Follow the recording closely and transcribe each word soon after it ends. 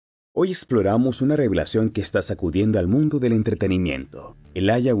Hoy exploramos una revelación que está sacudiendo al mundo del entretenimiento.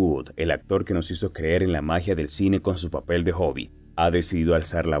 Eliah Wood, el actor que nos hizo creer en la magia del cine con su papel de Hobby, ha decidido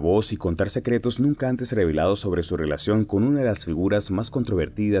alzar la voz y contar secretos nunca antes revelados sobre su relación con una de las figuras más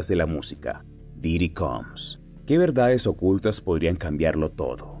controvertidas de la música, Diddy. ¿Qué verdades ocultas podrían cambiarlo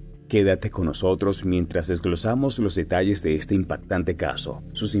todo? Quédate con nosotros mientras desglosamos los detalles de este impactante caso,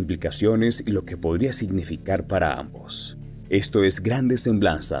 sus implicaciones y lo que podría significar para ambos. Esto es Grandes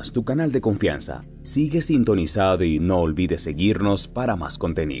Semblanzas, tu canal de confianza. Sigue sintonizado y no olvides seguirnos para más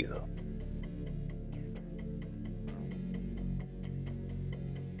contenido.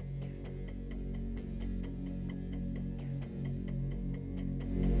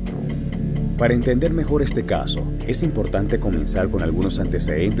 Para entender mejor este caso, es importante comenzar con algunos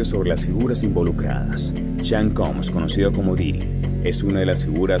antecedentes sobre las figuras involucradas. Sean Combs, conocido como Diddy, es una de las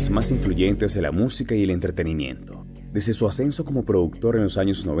figuras más influyentes de la música y el entretenimiento. Desde su ascenso como productor en los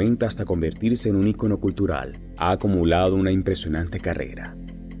años 90 hasta convertirse en un ícono cultural, ha acumulado una impresionante carrera.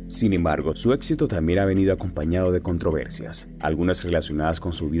 Sin embargo, su éxito también ha venido acompañado de controversias, algunas relacionadas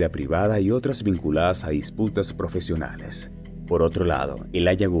con su vida privada y otras vinculadas a disputas profesionales. Por otro lado,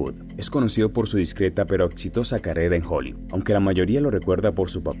 Eliah Wood es conocido por su discreta pero exitosa carrera en Hollywood. Aunque la mayoría lo recuerda por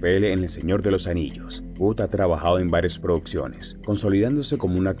su papel en El Señor de los Anillos, Wood ha trabajado en varias producciones, consolidándose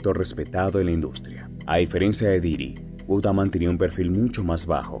como un actor respetado en la industria. A diferencia de Diddy, Wood ha mantenido un perfil mucho más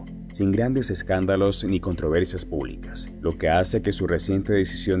bajo, sin grandes escándalos ni controversias públicas, lo que hace que su reciente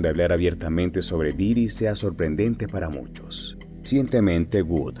decisión de hablar abiertamente sobre Diddy sea sorprendente para muchos. Recientemente,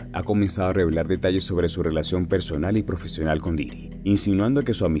 Wood ha comenzado a revelar detalles sobre su relación personal y profesional con Diddy, insinuando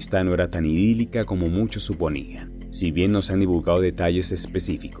que su amistad no era tan idílica como muchos suponían. Si bien no se han divulgado detalles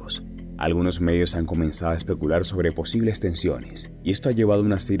específicos, algunos medios han comenzado a especular sobre posibles tensiones, y esto ha llevado a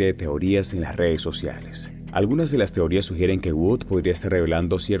una serie de teorías en las redes sociales. Algunas de las teorías sugieren que Wood podría estar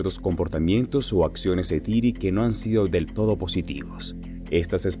revelando ciertos comportamientos o acciones de Diddy que no han sido del todo positivos.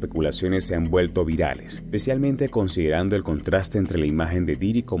 Estas especulaciones se han vuelto virales, especialmente considerando el contraste entre la imagen de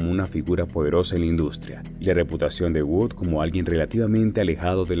Diddy como una figura poderosa en la industria y la reputación de Wood como alguien relativamente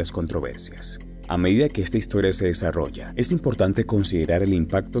alejado de las controversias. A medida que esta historia se desarrolla, es importante considerar el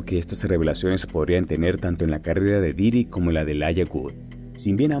impacto que estas revelaciones podrían tener tanto en la carrera de Diddy como en la de Eliah Wood.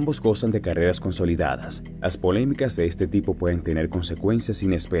 Si bien ambos gozan de carreras consolidadas, las polémicas de este tipo pueden tener consecuencias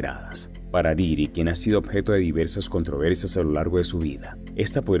inesperadas. Para Diddy, quien ha sido objeto de diversas controversias a lo largo de su vida,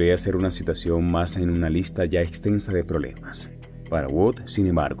 esta podría ser una situación más en una lista ya extensa de problemas. Para Wood, sin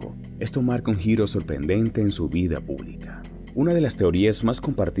embargo, esto marca un giro sorprendente en su vida pública. Una de las teorías más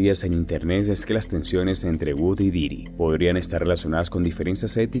compartidas en internet es que las tensiones entre Wood y Diddy podrían estar relacionadas con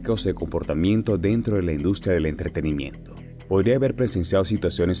diferencias éticas o de comportamiento dentro de la industria del entretenimiento. Podría haber presenciado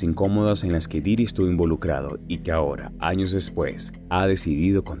situaciones incómodas en las que Diddy estuvo involucrado y que ahora, años después, ha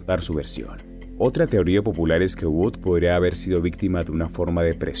decidido contar su versión. Otra teoría popular es que Wood podría haber sido víctima de una forma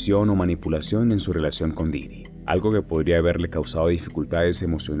de presión o manipulación en su relación con Diddy, algo que podría haberle causado dificultades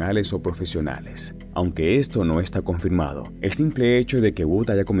emocionales o profesionales. Aunque esto no está confirmado, el simple hecho de que Wood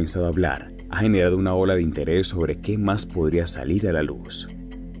haya comenzado a hablar ha generado una ola de interés sobre qué más podría salir a la luz.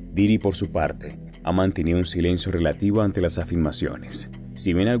 Diddy, por su parte, ha mantenido un silencio relativo ante las afirmaciones.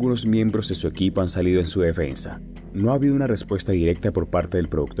 Si bien algunos miembros de su equipo han salido en su defensa, no ha habido una respuesta directa por parte del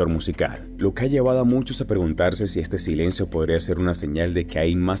productor musical, lo que ha llevado a muchos a preguntarse si este silencio podría ser una señal de que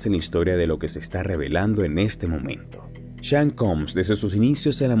hay más en la historia de lo que se está revelando en este momento. Sean Combs, desde sus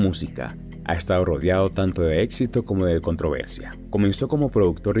inicios en la música, ha estado rodeado tanto de éxito como de controversia. Comenzó como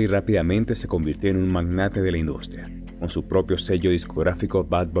productor y rápidamente se convirtió en un magnate de la industria, con su propio sello discográfico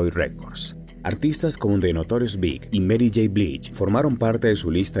Bad Boy Records. Artistas como The Notorious Big y Mary J. Blige formaron parte de su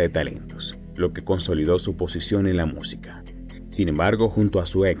lista de talentos, lo que consolidó su posición en la música. Sin embargo, junto a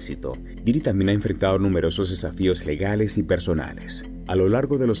su éxito, Diddy también ha enfrentado numerosos desafíos legales y personales. A lo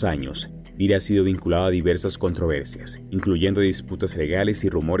largo de los años, Diddy ha sido vinculado a diversas controversias, incluyendo disputas legales y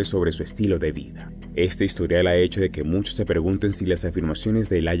rumores sobre su estilo de vida. Este historial ha hecho de que muchos se pregunten si las afirmaciones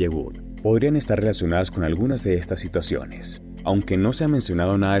de Eliah Wood podrían estar relacionadas con algunas de estas situaciones. Aunque no se ha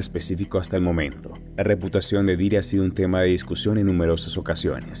mencionado nada específico hasta el momento, la reputación de Diddy ha sido un tema de discusión en numerosas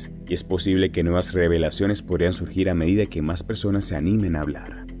ocasiones, y es posible que nuevas revelaciones podrían surgir a medida que más personas se animen a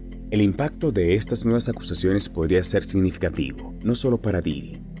hablar. El impacto de estas nuevas acusaciones podría ser significativo, no solo para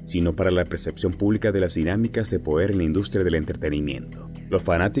Diddy, sino para la percepción pública de las dinámicas de poder en la industria del entretenimiento. Los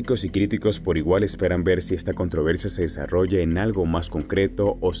fanáticos y críticos por igual esperan ver si esta controversia se desarrolla en algo más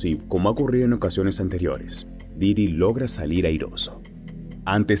concreto o si, como ha ocurrido en ocasiones anteriores, Diddy logra salir airoso.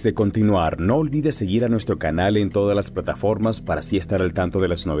 Antes de continuar, no olvides seguir a nuestro canal en todas las plataformas para así estar al tanto de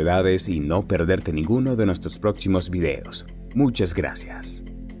las novedades y no perderte ninguno de nuestros próximos videos. Muchas gracias.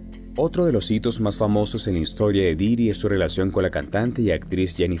 Otro de los hitos más famosos en la historia de Diddy es su relación con la cantante y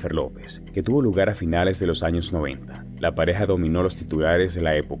actriz Jennifer López, que tuvo lugar a finales de los años 90. La pareja dominó los titulares de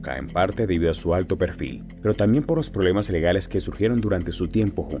la época, en parte debido a su alto perfil, pero también por los problemas legales que surgieron durante su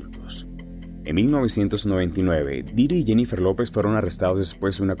tiempo juntos. En 1999, Diddy y Jennifer López fueron arrestados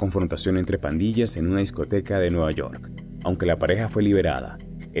después de una confrontación entre pandillas en una discoteca de Nueva York. Aunque la pareja fue liberada,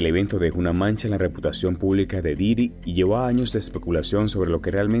 el evento dejó una mancha en la reputación pública de Diddy y llevó a años de especulación sobre lo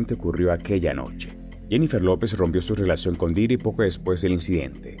que realmente ocurrió aquella noche. Jennifer López rompió su relación con Diddy poco después del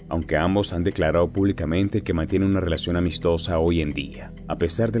incidente, aunque ambos han declarado públicamente que mantienen una relación amistosa hoy en día. A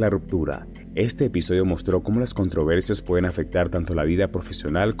pesar de la ruptura, este episodio mostró cómo las controversias pueden afectar tanto la vida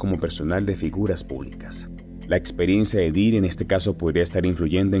profesional como personal de figuras públicas. La experiencia de Diddy en este caso podría estar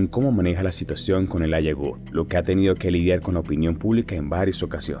influyendo en cómo maneja la situación con Eliah Wood, lo que ha tenido que lidiar con la opinión pública en varias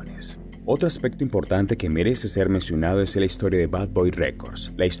ocasiones. Otro aspecto importante que merece ser mencionado es la historia de Bad Boy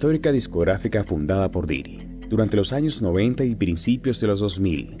Records, la histórica discográfica fundada por Diddy. Durante los años 90 y principios de los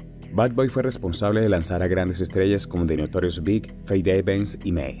 2000, Bad Boy fue responsable de lanzar a grandes estrellas como The Notorious Big, Faye Evans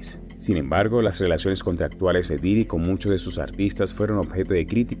y Mace. Sin embargo, las relaciones contractuales de Diddy con muchos de sus artistas fueron objeto de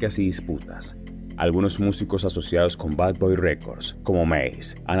críticas y disputas. Algunos músicos asociados con Bad Boy Records, como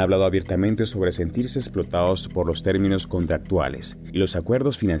Mace, han hablado abiertamente sobre sentirse explotados por los términos contractuales y los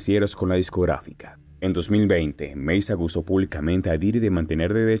acuerdos financieros con la discográfica. En 2020, Mace acusó públicamente a Diddy de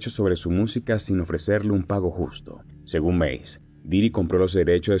mantener derechos sobre su música sin ofrecerle un pago justo. Según Mace, Diddy compró los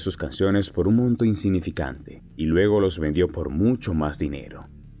derechos de sus canciones por un monto insignificante y luego los vendió por mucho más dinero,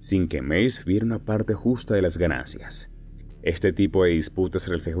 sin que Mace viera una parte justa de las ganancias. Este tipo de disputas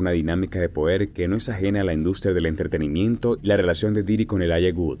refleja una dinámica de poder que no es ajena a la industria del entretenimiento y la relación de Diddy con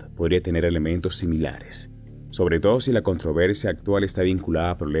Eliah Wood podría tener elementos similares, sobre todo si la controversia actual está vinculada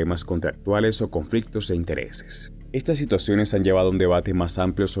a problemas contractuales o conflictos de intereses. Estas situaciones han llevado a un debate más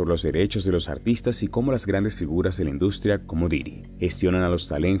amplio sobre los derechos de los artistas y cómo las grandes figuras de la industria, como Diddy, gestionan a los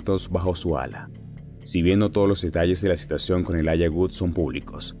talentos bajo su ala. Si bien no todos los detalles de la situación con Eliah Wood son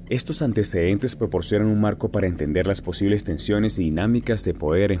públicos, estos antecedentes proporcionan un marco para entender las posibles tensiones y dinámicas de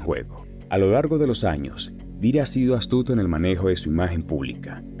poder en juego. A lo largo de los años, Diddy ha sido astuto en el manejo de su imagen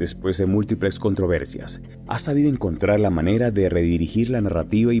pública. Después de múltiples controversias, ha sabido encontrar la manera de redirigir la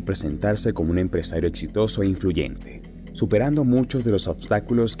narrativa y presentarse como un empresario exitoso e influyente, superando muchos de los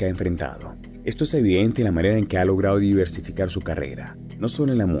obstáculos que ha enfrentado. Esto es evidente en la manera en que ha logrado diversificar su carrera, no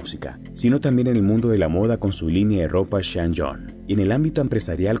solo en la música, sino también en el mundo de la moda con su línea de ropa Sean John, y en el ámbito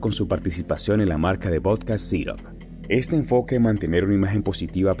empresarial con su participación en la marca de vodka Syrup. Este enfoque en mantener una imagen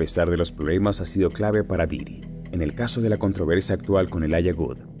positiva a pesar de los problemas ha sido clave para Diddy. En el caso de la controversia actual con Eliah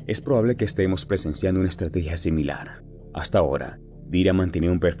Wood, es probable que estemos presenciando una estrategia similar. Hasta ahora, Diddy ha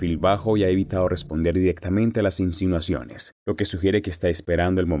mantenido un perfil bajo y ha evitado responder directamente a las insinuaciones, lo que sugiere que está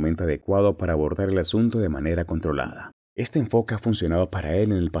esperando el momento adecuado para abordar el asunto de manera controlada. Este enfoque ha funcionado para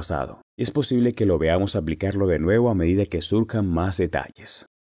él en el pasado, y es posible que lo veamos aplicarlo de nuevo a medida que surjan más detalles.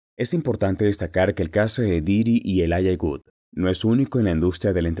 Es importante destacar que el caso de Diddy y Eliah Wood no es único en la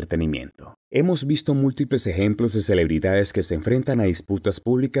industria del entretenimiento. Hemos visto múltiples ejemplos de celebridades que se enfrentan a disputas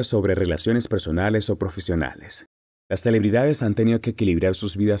públicas sobre relaciones personales o profesionales. Las celebridades han tenido que equilibrar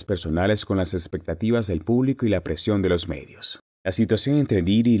sus vidas personales con las expectativas del público y la presión de los medios. La situación entre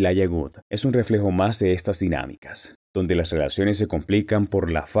Diddy y Eliah Wood es un reflejo más de estas dinámicas, donde las relaciones se complican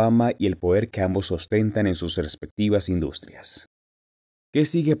por la fama y el poder que ambos ostentan en sus respectivas industrias. ¿Qué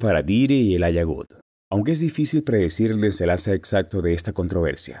sigue para Diddy y Eliah Wood? Aunque es difícil predecir el desenlace exacto de esta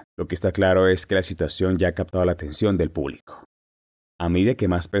controversia, lo que está claro es que la situación ya ha captado la atención del público. A medida que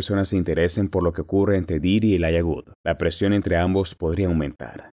más personas se interesen por lo que ocurre entre Diddy y Eliah Wood, la presión entre ambos podría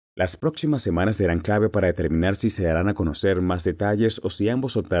aumentar. Las próximas semanas serán clave para determinar si se darán a conocer más detalles o si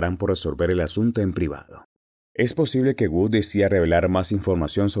ambos optarán por resolver el asunto en privado. Es posible que Wood decida revelar más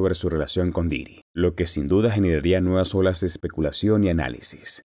información sobre su relación con Diddy, lo que sin duda generaría nuevas olas de especulación y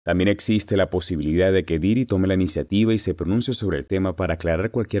análisis. También existe la posibilidad de que Diddy tome la iniciativa y se pronuncie sobre el tema para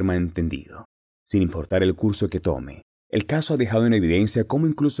aclarar cualquier malentendido. Sin importar el curso que tome, el caso ha dejado en evidencia cómo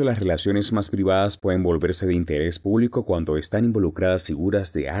incluso las relaciones más privadas pueden volverse de interés público cuando están involucradas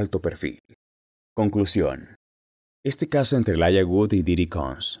figuras de alto perfil. Conclusión. Este caso entre Eliah Wood y Diddy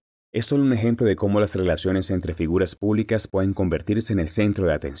Combs es solo un ejemplo de cómo las relaciones entre figuras públicas pueden convertirse en el centro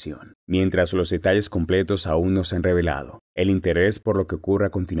de atención. Mientras los detalles completos aún no se han revelado, el interés por lo que ocurre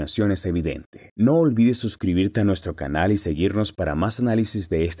a continuación es evidente. No olvides suscribirte a nuestro canal y seguirnos para más análisis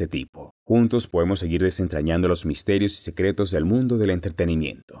de este tipo. Juntos podemos seguir desentrañando los misterios y secretos del mundo del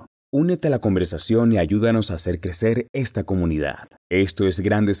entretenimiento. Únete a la conversación y ayúdanos a hacer crecer esta comunidad. Esto es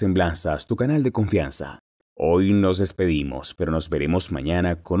Grandes Semblanzas, tu canal de confianza. Hoy nos despedimos, pero nos veremos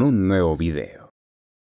mañana con un nuevo video.